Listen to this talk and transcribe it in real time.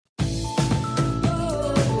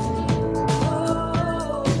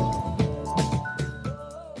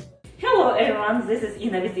everyone, this is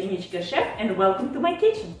Inna with Innichka Chef and welcome to my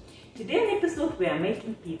kitchen. Today on episode we are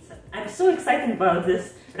making pizza. I'm so excited about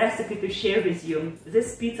this recipe to share with you.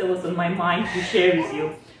 This pizza was on my mind to share with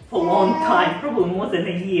you for a long time, probably more than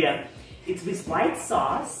a year. It's with white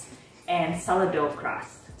sauce and sourdough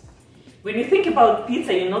crust. When you think about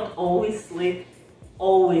pizza, you're not always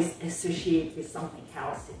associate with something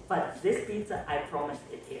healthy, but this pizza, I promise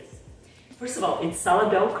it is. First of all, it's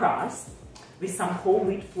sourdough crust with some whole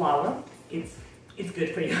wheat flour. It's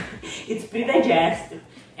good for you. It's pre-digestive,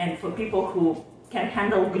 and for people who can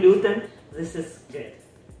handle gluten, this is good.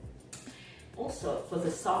 Also, for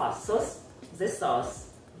the sauce, this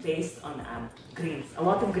sauce based on greens, a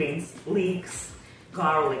lot of greens, leeks,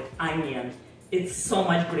 garlic, onion. It's so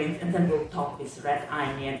much greens, and then we'll top with red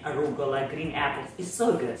onion, arugula, green apples. It's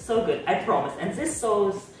so good, I promise. And this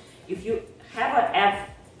sauce, if you have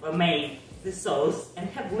made the sauce and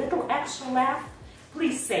have little extra left,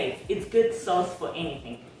 please save. It's good sauce for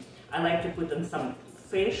anything. I like to put on some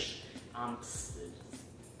fish,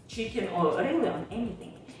 chicken, or really on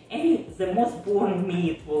anything. The most boring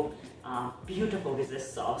meat will beautiful with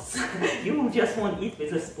this sauce. You will just want to eat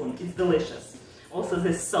with a spoon. It's delicious. Also,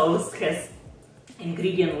 this sauce has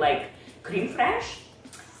ingredient like creme fraiche,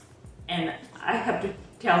 and I have to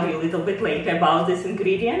tell you a little bit later about this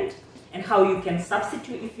ingredient and how you can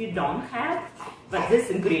substitute if you don't have, but this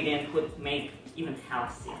ingredient would make even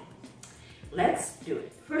healthier. Let's do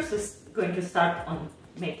it. First, we're going to start on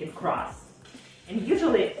making crust. And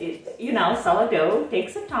usually, sourdough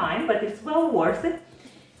takes a time, but it's well worth it.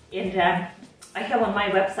 And I have on my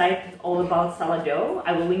website all about sourdough.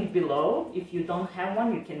 I will link below. If you don't have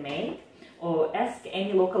one, you can make, or ask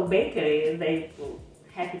any local bakery. They will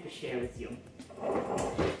be happy to share with you.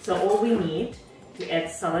 So all we need to add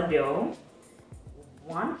sourdough,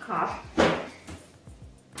 1 cup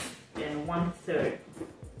and 1/3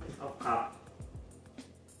 of cup.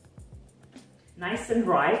 Nice and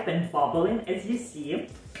ripe and bubbling, as you see.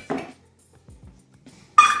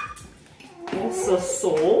 Also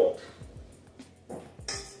salt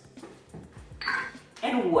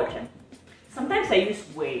and water. Sometimes I use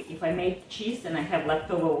whey. If I make cheese and I have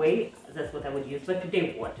leftover whey, that's what I would use, but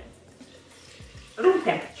today water. Room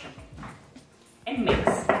temperature. And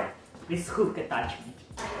mix with hook attachment.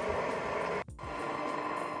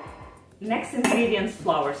 Next ingredients,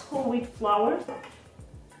 flours, whole wheat flour.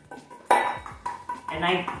 And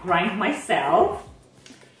I grind myself.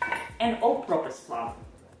 And all-purpose flour.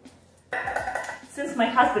 Since my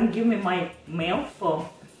husband gave me my mail for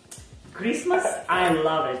Christmas, I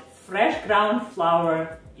love it. Fresh ground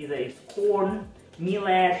flour, either it's corn,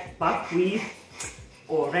 millet, buckwheat,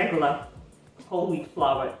 or regular whole wheat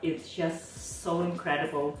flour. It's just so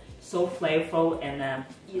incredible, so flavorful, and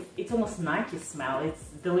it's almost nutty smell. It's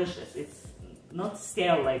delicious. It's not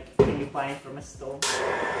stale like when you buy it from a store.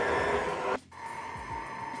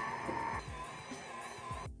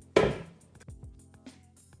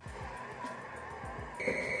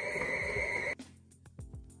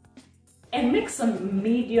 And mix on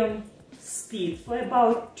medium speed for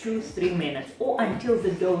about 2-3 minutes, or until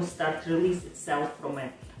the dough starts to release itself from a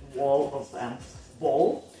wall of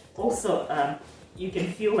bowl. Also, you can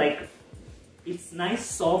feel like it's nice,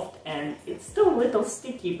 soft, and it's still a little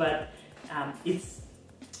sticky, but it's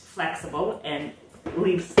flexible and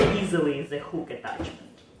leaves easily the hook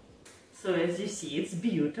attachment. So as you see, it's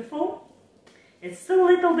beautiful. It's still a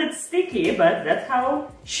little bit sticky, but that's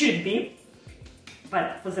how it should be.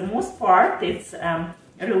 But for the most part, it's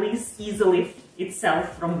released easily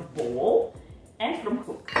itself from bowl and from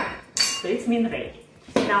hook. So it's been ready.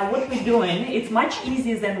 Now what we're doing, it's much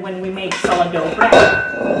easier than when we make sourdough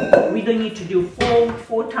bread. We don't need to do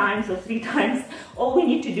four times or 3 times. All we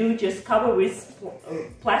need to do is just cover with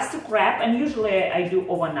plastic wrap, and usually I do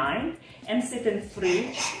overnight, and sit in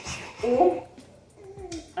fridge, or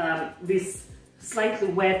with slightly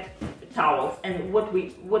wet towels. And what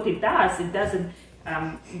it does, it doesn't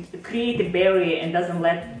create a barrier and doesn't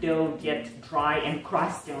let the dough get dry and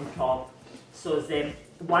crusty on top. So the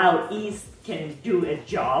wild yeast can do a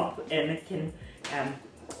job and it can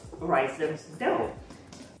rise the dough.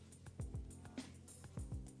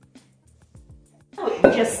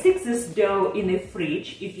 Just stick this dough in the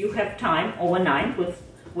fridge if you have time overnight.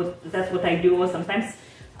 That's what I do, or sometimes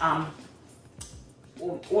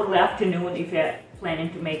early afternoon if you're planning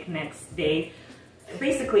to make next day.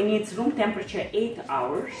 Basically needs room temperature 8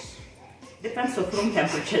 hours. Depends on room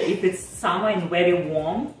temperature. If it's summer and very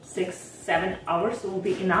warm, 6-7 hours will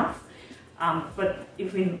be enough. But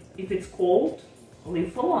if it's cold,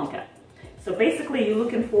 leave for longer. So basically you're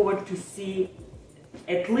looking forward to see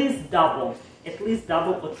at least double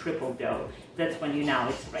or triple dough. That's when you know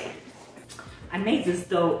it's ready. I made this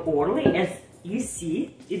dough early. As you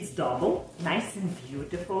see, it's double, nice and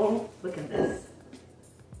beautiful. Look at this.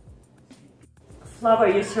 Flour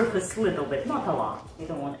your surface a little bit, not a lot. You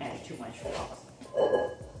don't want to add too much flour.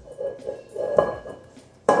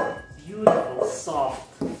 Beautiful,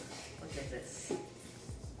 soft. Look at this.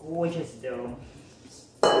 Gorgeous dough.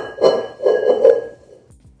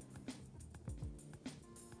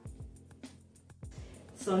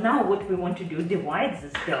 So now what we want to do, divide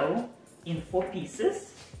this dough in 4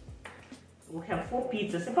 pieces. We'll have 4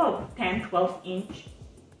 pizzas, about 10-12 inch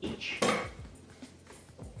each.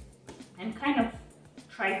 And kind of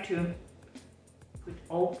try to put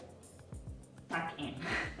all tuck in,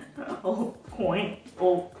 all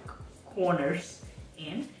corners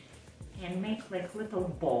in, and make like little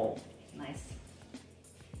ball. Nice.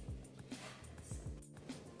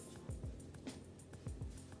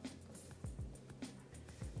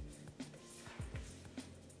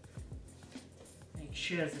 Make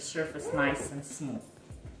sure the surface nice and smooth.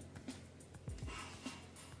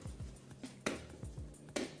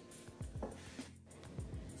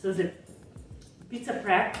 So the pizza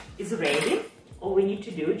prep is ready. All we need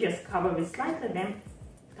to do, just cover with slightly damp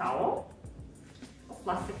towel or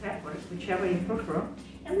plastic wrapper, whichever you prefer,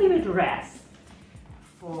 and leave it to rest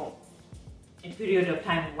for a period of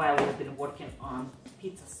time while we've been working on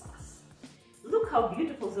pizza sauce. Look how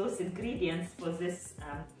beautiful those ingredients for this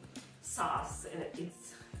sauce.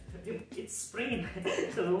 It's spring,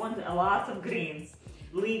 so we want a lot of greens.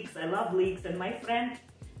 Leeks, I love leeks, and my friend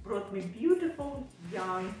brought me beautiful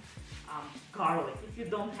young garlic. If you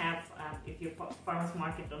don't have, if your farmer's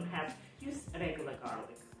market don't have, use regular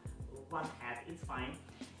garlic. 1 half, it's fine.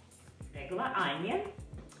 Regular onion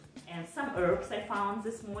and some herbs I found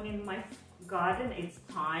this morning in my garden. It's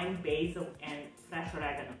thyme, basil, and fresh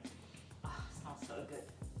oregano. Oh, smells so good.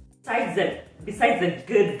 Besides the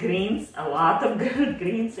good greens, a lot of good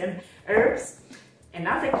greens and herbs,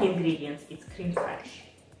 another key ingredient is cream fresh.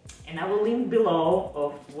 And I will link below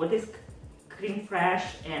of what is cream fresh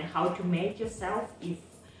and how to make yourself if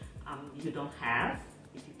you don't have,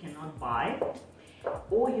 if you cannot buy,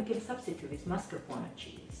 or you can substitute with mascarpone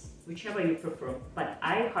cheese, whichever you prefer. But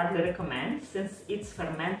I hardly recommend, since it's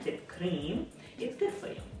fermented cream, it's good for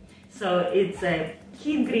you. So it's a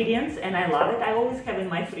key ingredients and I love it. I always have in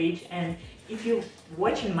my fridge, and if you're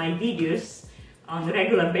watching my videos on a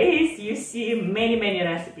regular basis, you see many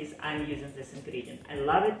recipes I'm using this ingredient. I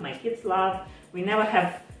love it, my kids love. We never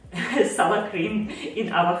have sour cream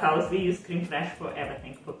in our house. We use cream fresh for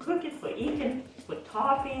everything, for cooking, for eating, for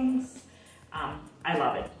toppings. I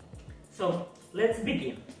love it. So let's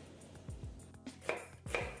begin.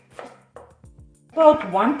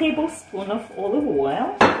 About 1 tablespoon of olive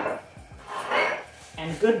oil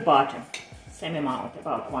and good butter. Same amount,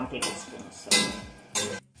 about 1 tablespoon. So.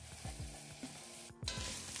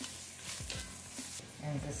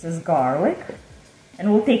 And this is garlic,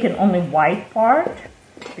 and we'll take in only white part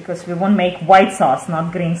because we won't make white sauce,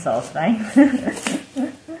 not green sauce, right?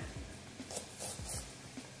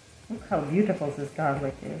 Look how beautiful this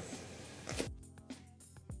garlic is.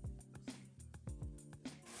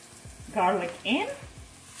 Garlic in.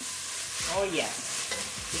 Oh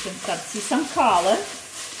yes, you can start to see some color.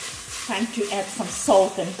 Time to add some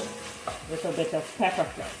salt and a little bit of pepper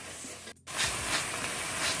flakes.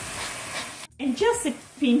 And just a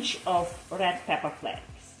pinch of red pepper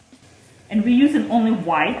flakes. And we're using only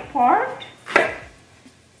white part.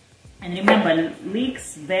 And remember,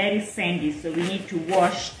 leeks very sandy, so we need to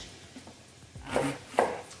wash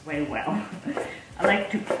very well. I like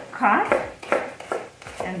to cut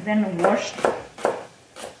and then wash.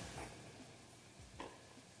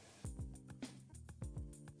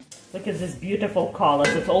 Look at this beautiful color.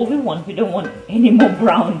 That's all we want. We don't want any more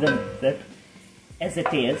brown than that as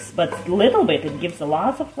it is, but a little bit, it gives a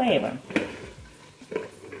lot of flavor.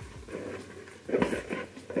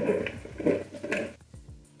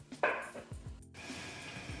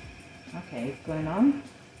 Okay, it's going on.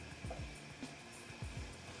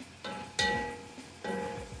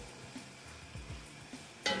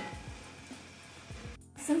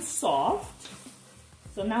 Nice and soft.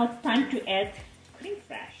 So now it's time to add cream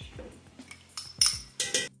fresh.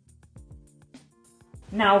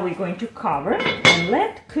 Now we're going to cover and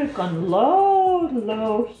let cook on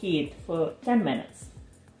low heat for 10 minutes.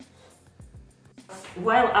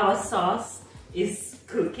 While our sauce is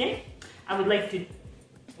cooking, I would like to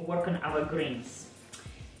work on our greens.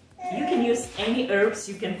 You can use any herbs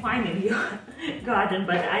you can find in your garden,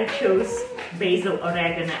 but I chose basil,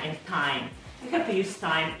 oregano, and thyme. You have to use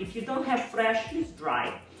thyme. If you don't have fresh, use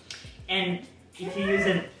dry. And if you're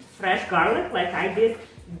using fresh garlic like I did,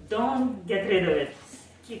 don't get rid of it.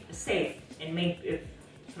 Keep it safe and make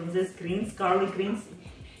from these greens, garlic greens,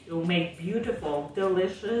 you'll make beautiful,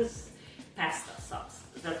 delicious pasta sauce.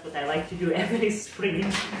 That's what I like to do every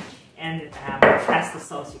spring. And pasta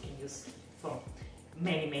sauce you can use for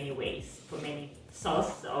many ways, for many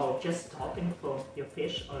sauce or just topping for your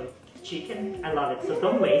fish or chicken. I love it, so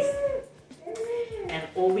don't waste. And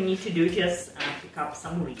all we need to do is just pick up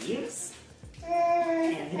some leaves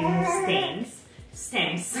and remove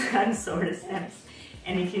stems, I'm sorry, stems.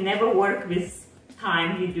 And if you never work with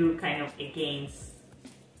thyme, you do kind of against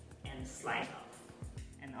and slide off.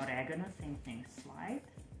 And oregano, same thing, slide.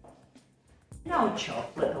 Now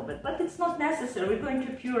chop a little bit, but it's not necessary. We're going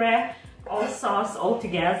to puree all sauce all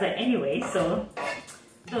together anyway, so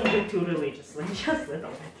don't do too religiously, just a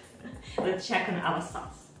little bit. Let's check on our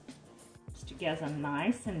sauce. It's together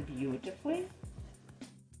nice and beautifully.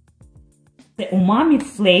 The umami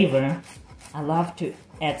flavor, I love to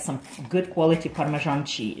add some good quality Parmesan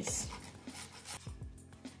cheese.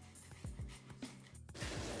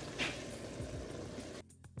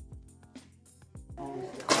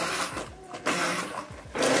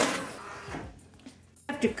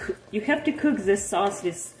 You have to cook this sauce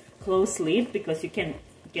with closed lid because you can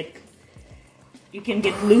get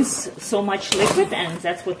loose so much liquid, and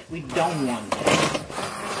that's what we don't want.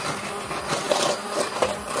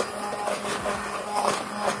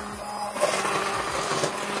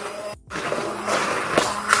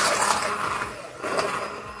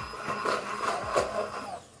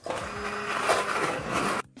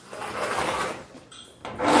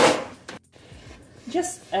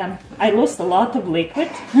 I lost a lot of liquid.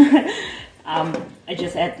 I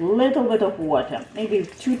just add a little bit of water, maybe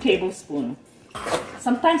 2 tablespoons.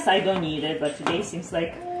 Sometimes I don't need it, but today seems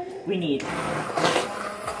like we need it.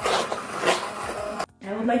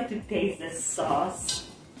 I would like to taste this sauce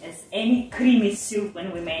as any creamy soup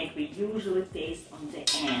when we make, we usually taste on the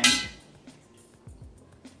end.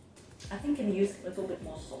 I think I can use a little bit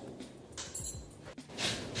more salt.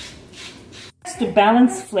 To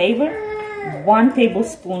balance flavor, 1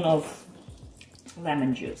 tablespoon of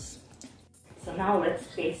lemon juice. So now let's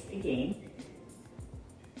taste again.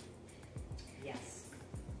 Yes,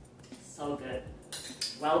 so good.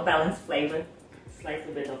 Well balanced flavor,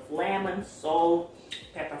 slightly bit of lemon, salt,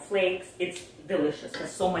 pepper flakes. It's delicious.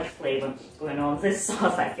 There's so much flavor going on. This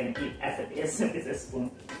sauce I can eat as it is with a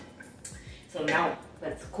spoon. So now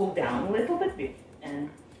let's cool down a little bit and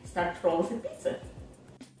start rolling the pizza.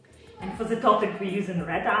 And for the topping we're using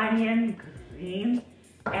red onion, green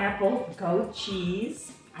apple, goat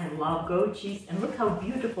cheese. I love goat cheese. And look how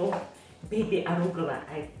beautiful baby arugula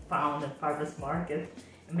I found in farmer's market.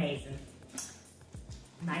 Amazing.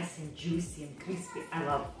 Nice and juicy and crispy. I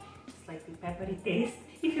love slightly peppery taste.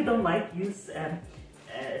 If you don't like, use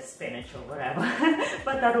spinach or whatever.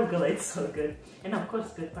 But arugula is so good. And of course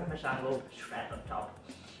good Parmesan will shred on top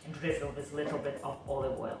and drizzle with a little bit of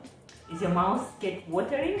olive oil. Is your mouth get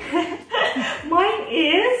watering? Mine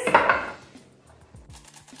is.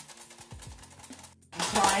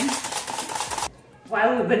 Fine.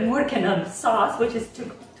 While we've been working on sauce, which is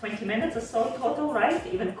took 20 minutes or so total, right?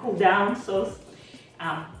 Even cool down sauce.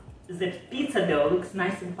 The pizza dough looks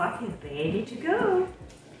nice and puffy, ready to go.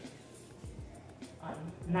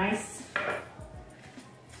 Nice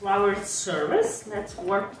floured service. Let's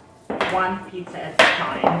work 1 pizza at a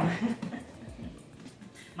time.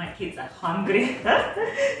 My kids are hungry,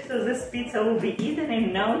 so this pizza will be eaten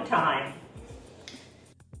in no time.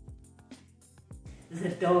 The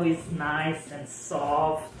dough is nice and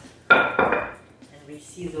soft, and we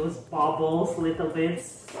see those bubbles little bit.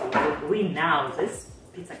 So we know this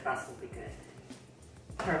pizza crust will be good.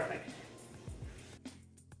 Perfect.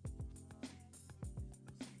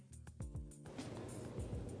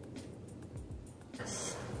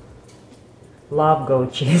 Love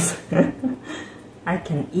goat cheese. I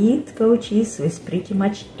can eat goat cheese with pretty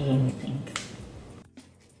much anything.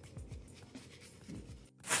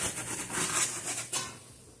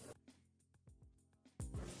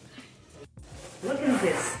 Look at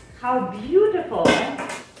this, how beautiful.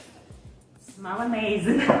 Smell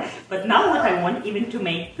amazing. But now what I want even to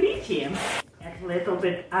make pretty, add a little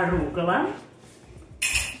bit arugula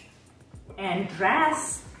and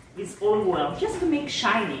dress with olive oil just to make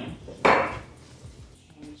shiny.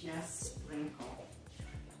 And just sprinkle.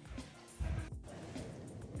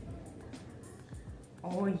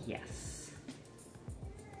 Oh yes.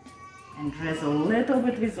 And drizzle a little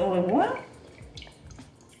bit with olive oil.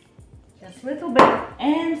 Just a little bit.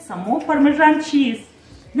 And some more Parmesan cheese.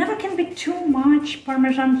 Never can be too much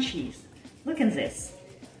Parmesan cheese. Look at this.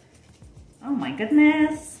 Oh my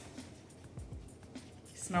goodness.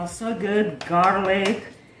 Smells so good. Garlic,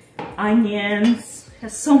 onions,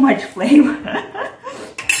 has so much flavor.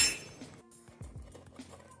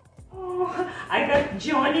 Oh, I got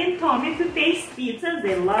Johnny and Tommy to taste pizza.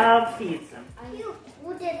 They love pizza. Can you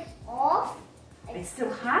put it off? It's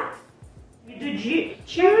still hot? You do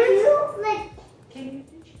cheers? Can you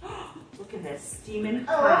do look at that steaming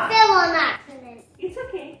hot. Oh, it fell on accident. It's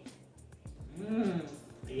okay. Mmm,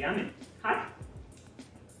 yummy. Hot?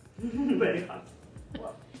 Very hot.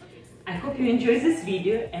 I hope you enjoy this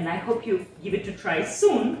video and I hope you give it a try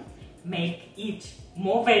soon. Eat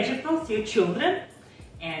more vegetables to your children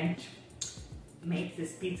and make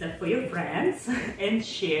this pizza for your friends and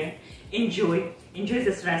share. Enjoy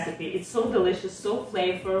this recipe. It's so delicious, so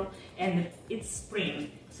flavorful, and it's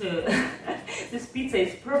spring. So this pizza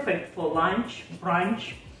is perfect for lunch,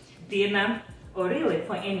 brunch, dinner, or really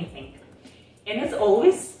for anything. And as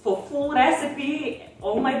always, for full recipe,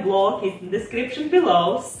 on my blog is in the description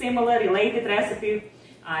below. Similar related recipe.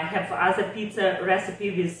 I have other pizza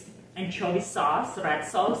recipe with anchovy sauce, red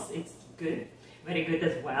sauce. It's good, very good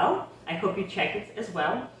as well. I hope you check it as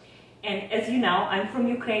well. And as you know, I'm from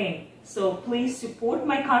Ukraine, so please support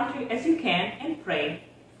my country as you can and pray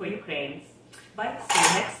for Ukrainians. Bye, see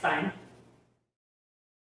you next time.